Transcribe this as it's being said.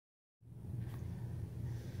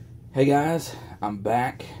Hey guys, I'm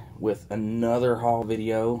back with another haul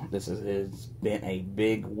video. This has been a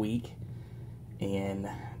big week in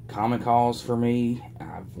comic hauls for me.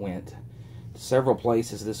 I've went to several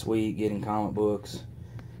places this week getting comic books.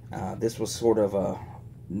 This was sort of a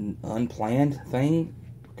unplanned thing,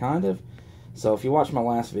 kind of. So if you watched my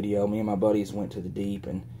last video, me and my buddies went to the Deep,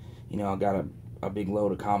 and I got a big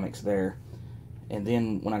load of comics there. And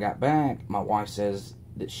then when I got back, my wife says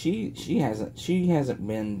that she hasn't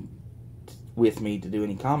been with me to do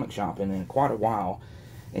any comic shopping in quite a while,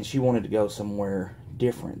 and she wanted to go somewhere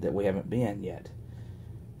different that we haven't been yet.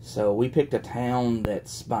 So we picked a town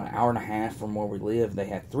that's about an hour and a half from where we live. They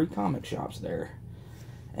had 3 comic shops there,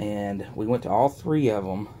 and we went to all 3 of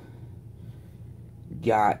them,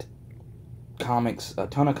 got comics, a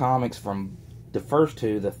ton of comics from the first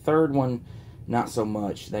 2. The third one, not so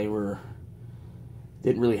much. They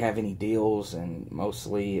didn't really have any deals, and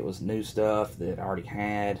mostly it was new stuff that I already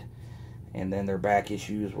had. And then their back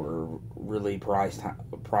issues were really priced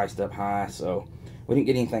up high, so we didn't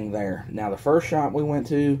get anything there. Now, the first shop we went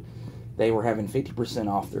to, they were having 50%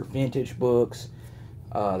 off their vintage books.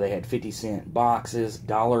 They had 50-cent boxes,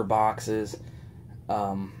 dollar boxes.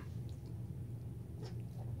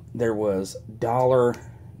 There was dollar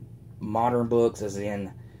modern books, as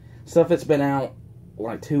in stuff that's been out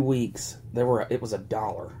like 2 weeks. It was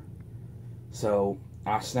 $1. So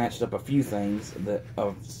I snatched up a few things,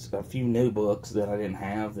 a few new books that I didn't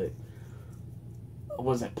have that I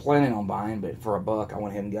wasn't planning on buying, but for $1 I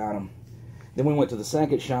went ahead and got them. Then we went to the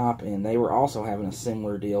second shop, and they were also having a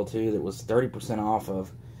similar deal too. That was 30% off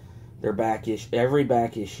of their every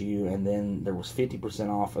back issue, and then there was 50%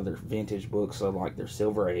 off of their vintage books, so like their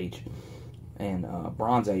Silver Age and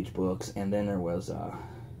Bronze Age books. And then there was a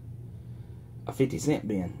 50-cent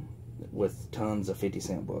bin with tons of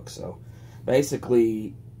 50-cent books. So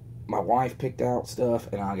basically, my wife picked out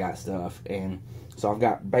stuff, and I got stuff, and so I've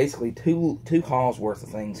got basically two hauls worth of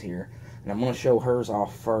things here, and I'm going to show hers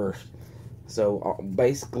off first. So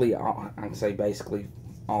basically, I can say basically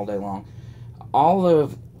all day long, all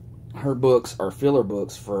of her books are filler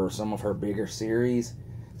books for some of her bigger series.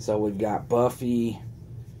 So we've got Buffy,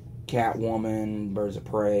 Catwoman, Birds of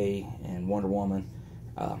Prey, and Wonder Woman.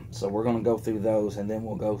 So we're going to go through those, and then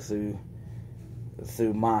we'll go through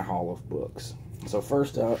my haul of books. So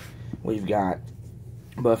first up, we've got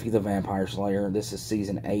Buffy the Vampire Slayer. This is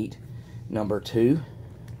season 8, number 2.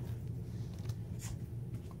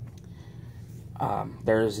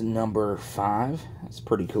 There's number 5. That's a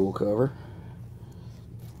pretty cool cover.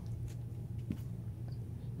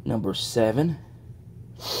 Number 7.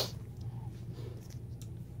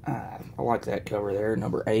 I like that cover there.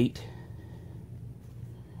 Number 8.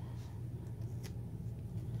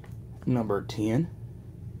 Number 10.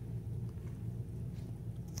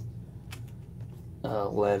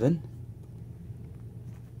 11.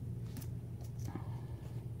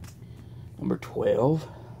 Number 12.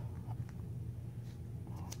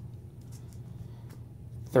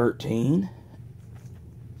 13.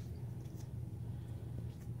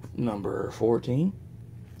 Number 14.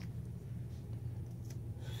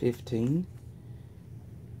 15.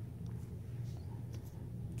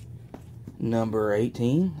 Number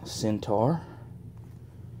 18, Centaur.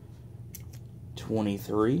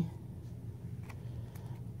 23.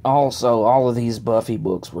 Also, all of these Buffy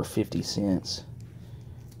books were 50 cents.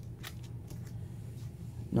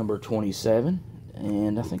 Number 27,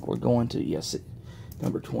 and I think we're going to, yes,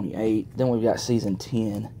 number 28. Then we've got season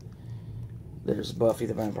 10. There's Buffy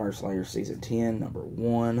the Vampire Slayer season 10, number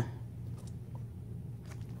 1.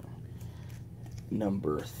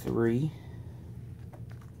 Number 3.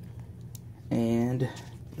 And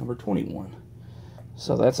number 21.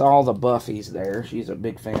 So that's all the Buffys there. She's a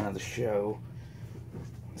big fan of the show,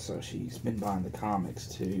 so she's been buying the comics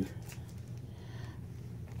too.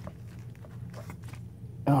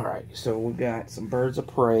 Alright, so we've got some Birds of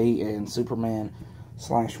Prey and Superman /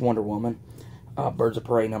 Wonder Woman. Birds of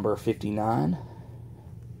Prey number 59.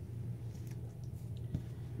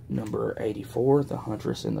 Number 84, The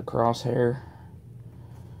Huntress in the Crosshair.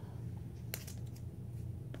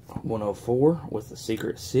 104 with the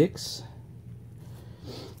Secret 6.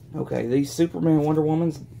 Okay, these Superman Wonder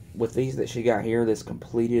Womans, with these that she got here, this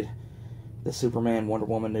completed the Superman Wonder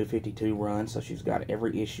Woman New 52 run, so she's got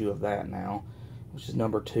every issue of that now, which is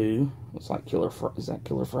number 2. Looks like is that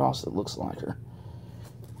Killer Frost? It looks like her.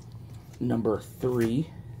 Number 3.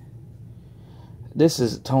 This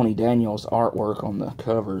is Tony Daniels' artwork on the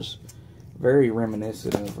covers. Very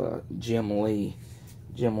reminiscent of Jim Lee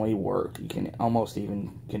work. You can almost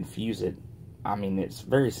even confuse it. I mean, it's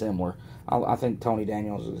very similar. I think Tony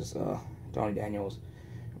Daniels is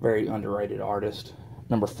very underrated artist.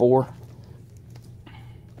 number 4,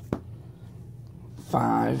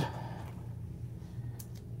 5,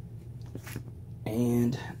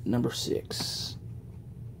 and number 6.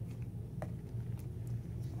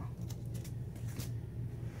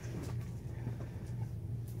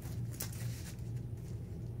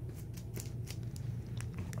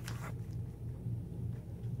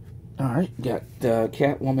 Alright, got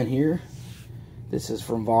Catwoman here. This is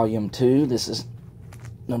from Volume 2. This is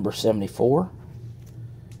number 74.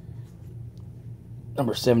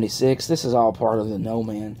 Number 76. This is all part of the No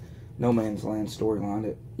Man's Land storyline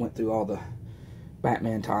that went through all the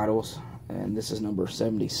Batman titles. And this is number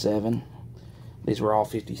 77. These were all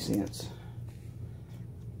 50 cents.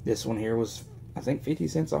 This one here was, I think, 50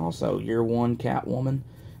 cents also. Year 1 Catwoman.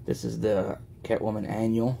 This is the Catwoman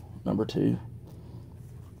Annual, number 2.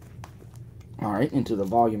 Alright, into the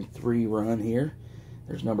Volume 3 run here.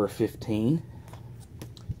 There's number 15.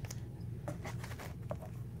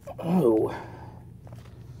 Oh.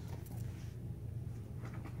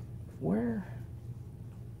 Where?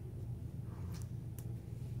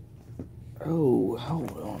 Oh,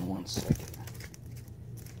 hold on one second.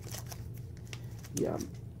 Yeah,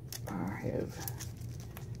 I have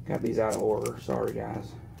got these out of order. Sorry,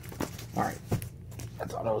 guys. Alright. I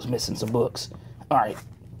thought I was missing some books. Alright.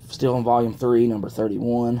 Still in Volume 3, number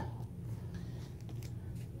 31.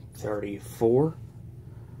 34.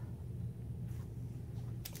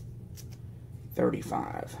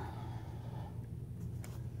 35.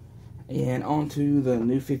 And on to the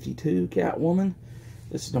New 52 Catwoman.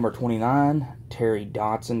 This is number 29. Terry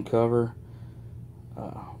Dodson cover.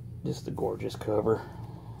 Just a gorgeous cover.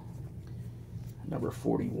 Number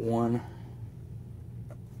 41.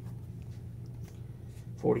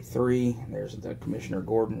 43. There's the Commissioner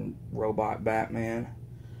Gordon Robot Batman.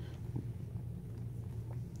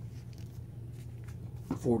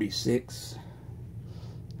 46.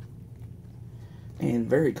 And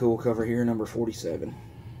very cool cover here, number 47.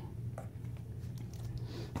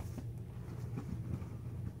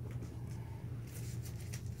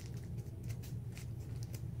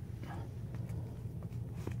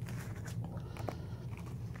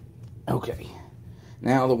 Okay,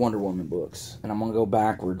 now the Wonder Woman books. And I'm going to go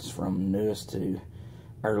backwards from newest to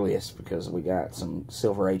earliest because we got some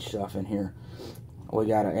Silver Age stuff in here. We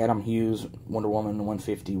got Adam Hughes, Wonder Woman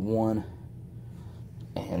 151.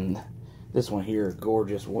 And this one here,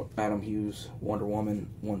 gorgeous Adam Hughes, Wonder Woman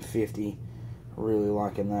 150. Really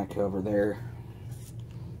liking that cover there.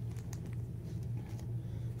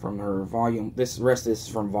 From her volume, rest of this is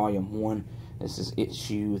from Volume 1. This is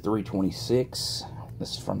issue 326.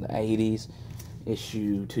 This is from the 80s.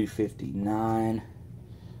 Issue 259.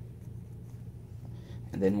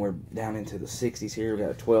 And then we're down into the 60s here. We got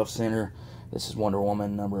a 12 center. This is Wonder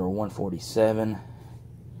Woman number 147.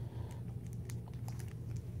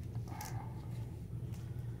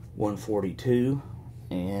 142.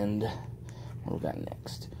 And what we got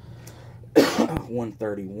next?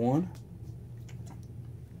 131.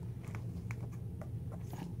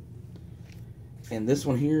 And this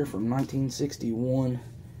one here from 1961.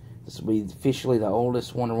 This will be officially the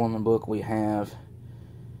oldest Wonder Woman book we have.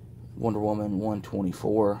 Wonder Woman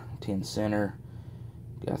 124, 10 center.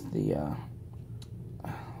 Got the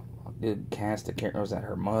good cast of characters. Was that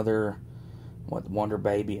her mother? What, Wonder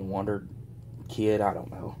Baby and Wonder Kid? I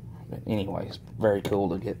don't know. But anyways, very cool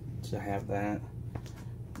to get to have that.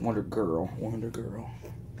 Wonder Girl.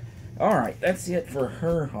 Alright, that's it for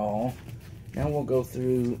her haul. Now we'll go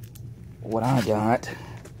through what I got.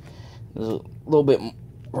 There's a little bit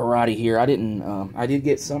variety here. I did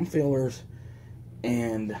get some fillers,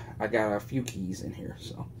 and I got a few keys in here.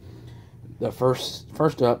 So the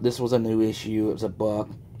first up, this was a new issue. It was a buck.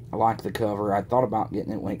 I liked the cover. I thought about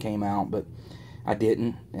getting it when it came out, but I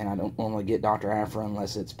didn't. And I don't normally get Dr. Aphra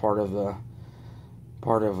unless it's part of a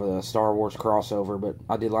Star Wars crossover. But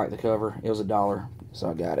I did like the cover. It was $1, so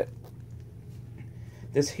I got it.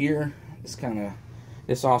 This here is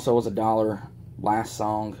this also was $1. Last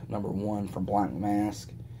Song, number 1 from Black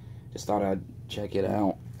Mask. Just thought I'd check it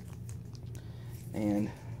out. And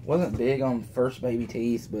wasn't big on First Baby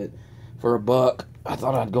Teeth, but for $1, I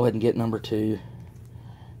thought I'd go ahead and get number 2.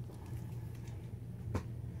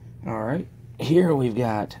 Alright, here we've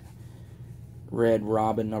got Red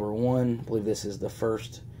Robin number 1. I believe this is the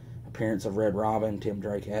first appearance of Red Robin. Tim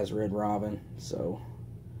Drake as Red Robin. So,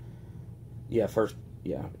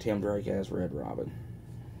 Tim Drake as Red Robin.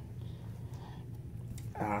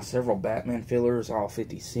 Several Batman fillers, all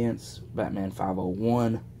 50 cents. Batman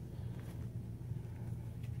 501.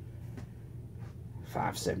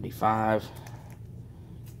 575.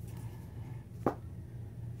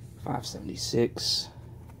 576.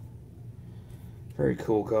 Very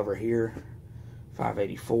cool cover here.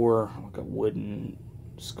 584, like a wooden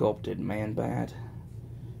sculpted man bat.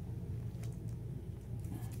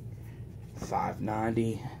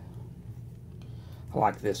 590. I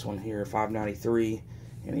like this one here. 593,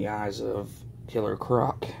 in the eyes of Killer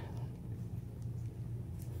Croc.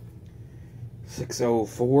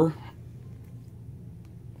 604.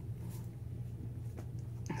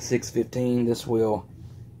 615. This will.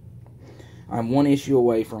 I'm one issue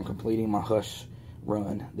away from completing my Hush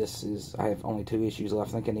run. I have only 2 issues left.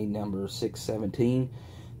 I think I need number 617.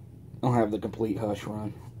 I'll have the complete Hush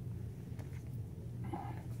run.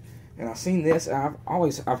 And I've seen this.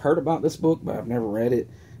 I've heard about this book, but I've never read it.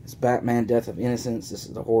 It's Batman: Death of Innocence. This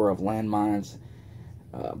is the horror of landmines.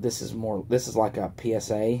 This is like a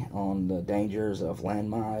PSA on the dangers of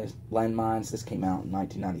landmines. This came out in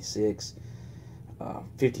 1996.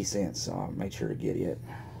 50 cents, so I made sure to get it.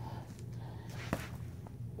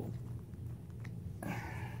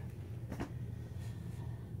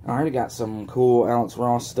 Alright, I got some cool Alex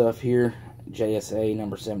Ross stuff here. JSA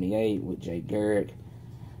number 78 with Jay Garrick.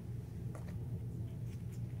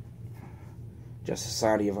 Justice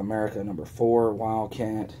Society of America number 4,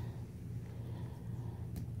 Wildcat.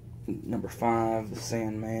 Number 5, The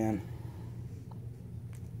Sandman.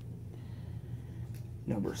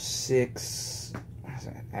 Number 6,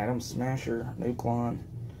 Atom Smasher, Nuklon.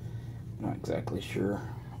 Not exactly sure.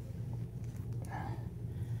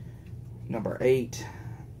 Number 8,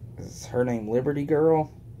 is her name Liberty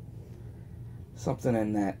Girl? Something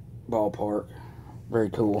in that ballpark. Very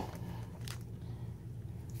cool.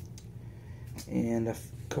 And a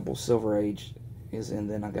couple Silver Age and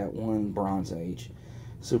then I got one Bronze Age.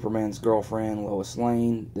 Superman's Girlfriend, Lois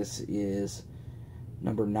Lane. This is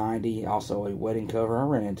number 90, also a wedding cover. I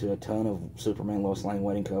ran into a ton of Superman Lois Lane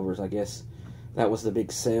wedding covers. I guess that was the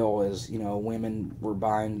big sale, as you know, women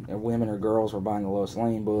or girls were buying the Lois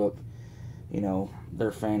Lane book. You know,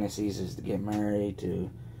 their fantasies is to get married to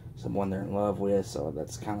someone they're in love with. So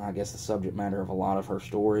that's kind of, I guess, the subject matter of a lot of her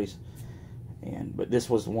stories. But this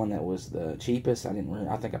was the one that was the cheapest. I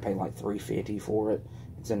think I paid like $3.50 for it.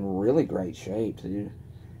 It's in really great shape, too.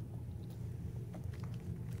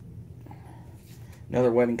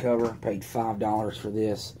 Another wedding cover. Paid $5 for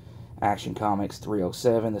this. Action Comics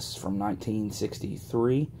 307. This is from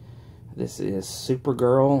 1963. This is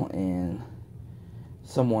Supergirl and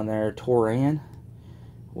someone there, Toran,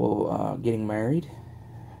 getting married.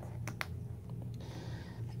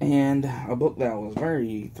 And a book that I was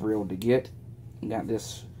very thrilled to get. Got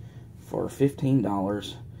this for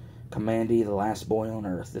 $15. Kamandi, The Last Boy on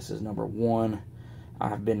Earth. This is number 1.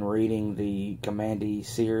 I've been reading the Kamandi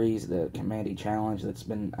series, the Kamandi Challenge that's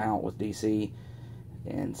been out with DC.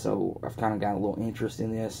 And so I've kind of got a little interest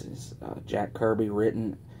in this. It's Jack Kirby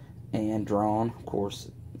written and drawn. Of course,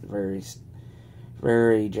 very,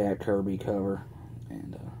 very Jack Kirby cover.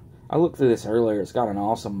 And I looked through this earlier. It's got an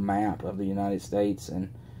awesome map of the United States. And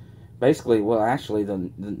basically, well, actually, the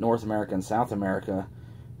North America and South America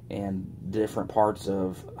and different parts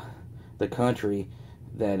of the country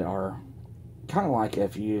that are kind of like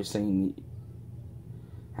if you've seen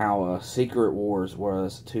how Secret Wars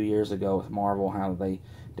was 2 years ago with Marvel, how they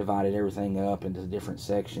divided everything up into different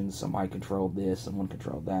sections. Somebody controlled this, someone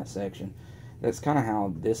controlled that section. That's kind of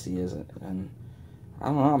how this is. And I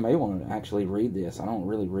don't know, I may want to actually read this. I don't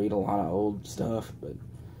really read a lot of old stuff, but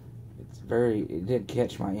it did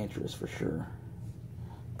catch my interest for sure.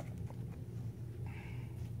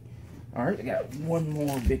 Alright, I got one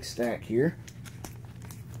more big stack here.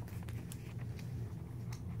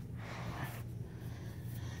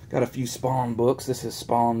 Got a few Spawn books. This is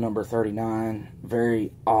Spawn number 39.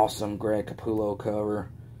 Very awesome Greg Capullo cover.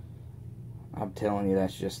 I'm telling you,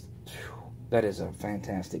 that is a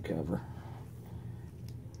fantastic cover.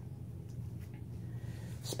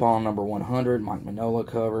 Spawn number 100, Mike Mignola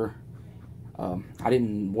cover. I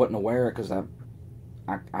wasn't aware because I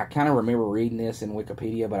kind of remember reading this in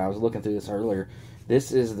Wikipedia, but I was looking through this earlier.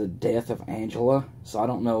 This is the death of Angela, so I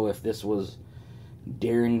don't know if this was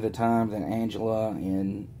during the time that Angela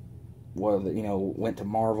went to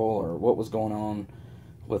Marvel, or what was going on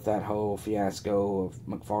with that whole fiasco of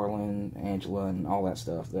McFarlane, Angela, and all that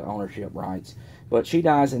stuff, the ownership rights. But she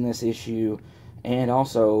dies in this issue, and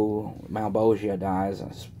also Malbogia dies.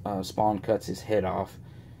 Spawn cuts his head off.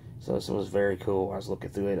 So this was very cool. I was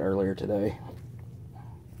looking through it earlier today.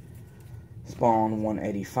 Spawn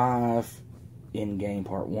 185, in-game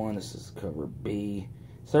part 1. This is cover B.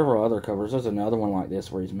 Several other covers. There's another one like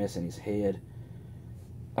this where he's missing his head.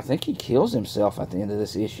 I think he kills himself at the end of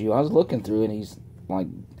this issue. I was looking through it and he's like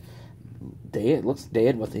dead. Looks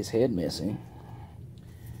dead with his head missing.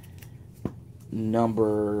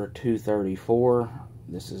 number 234.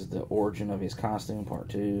 This is the origin of his costume, part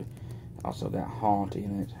 2. Also got Haunt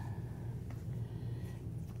in it.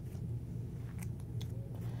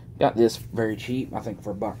 Got this very cheap, I think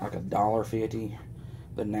for about like $1.50.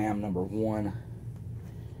 The Nam number 1.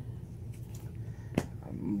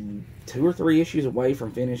 2 or 3 issues away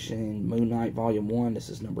from finishing Moon Knight Volume 1. This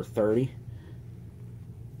is number 30.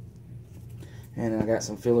 And I got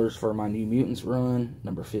some fillers for my New Mutants run,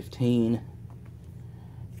 number 15,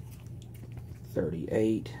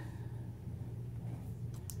 38,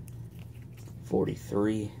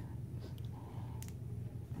 43,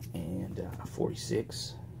 and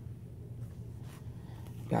 46.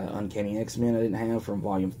 Got an Uncanny X-Men I didn't have from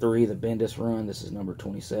Volume 3, the Bendis run. This is number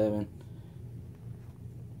 27.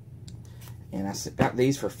 And I got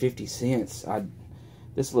these for 50 cents.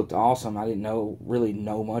 This looked awesome. I didn't really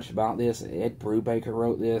know much about this. Ed Brubaker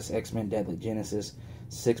wrote this. X-Men Deadly Genesis,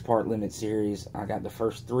 6-part limited series. I got the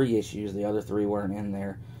first 3 issues. The other 3 weren't in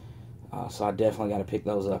there. So I definitely got to pick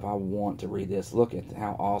those up. I want to read this. Look at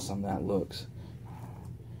how awesome that looks.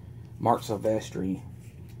 Mark Silvestri.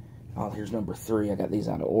 Oh, here's number 3. I got these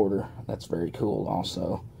out of order. That's very cool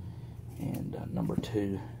also. And number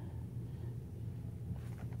 2.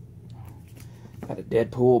 Got a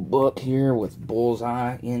Deadpool book here with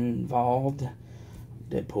Bullseye involved.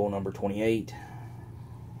 Deadpool number 28.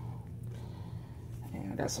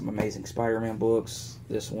 And I got some Amazing Spider-Man books.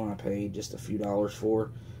 This one I paid just a few dollars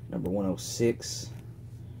for. Number 106.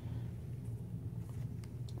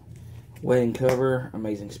 Wedding cover,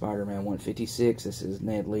 Amazing Spider-Man 156. This is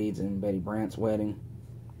Ned Leeds and Betty Brant's wedding.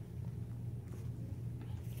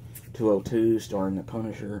 202, starring the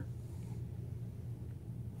Punisher.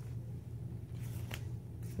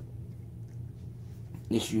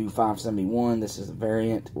 Issue 571, this is a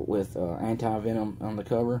variant with Anti-Venom on the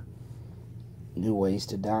cover. New Ways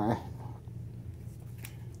to Die.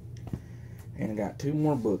 And I got 2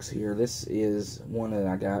 more books here. This is one that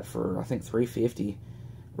I got for, I think, $3.50.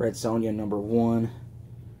 Red Sonja number 1.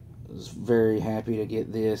 I was very happy to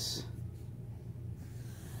get this.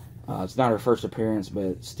 It's not her first appearance,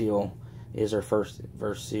 but still is her first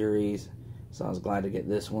series. So I was glad to get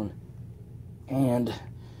this one. And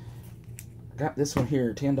got this one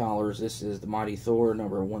here, $10. This is the Mighty Thor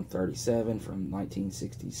number 137 from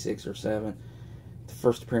 1966 or 7. The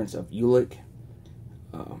first appearance of Ulick.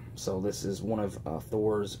 So this is one of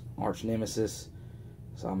Thor's arch nemesis.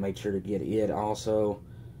 So I made sure to get it also.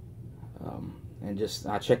 And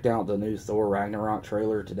I checked out the new Thor Ragnarok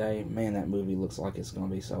trailer today. Man, that movie looks like it's going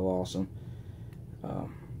to be so awesome.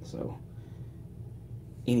 So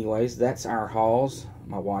anyways, that's our hauls.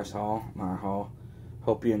 My wife's haul, my haul.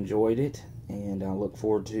 Hope you enjoyed it. And I look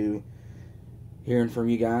forward to hearing from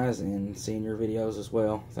you guys and seeing your videos as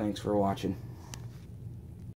well. Thanks for watching.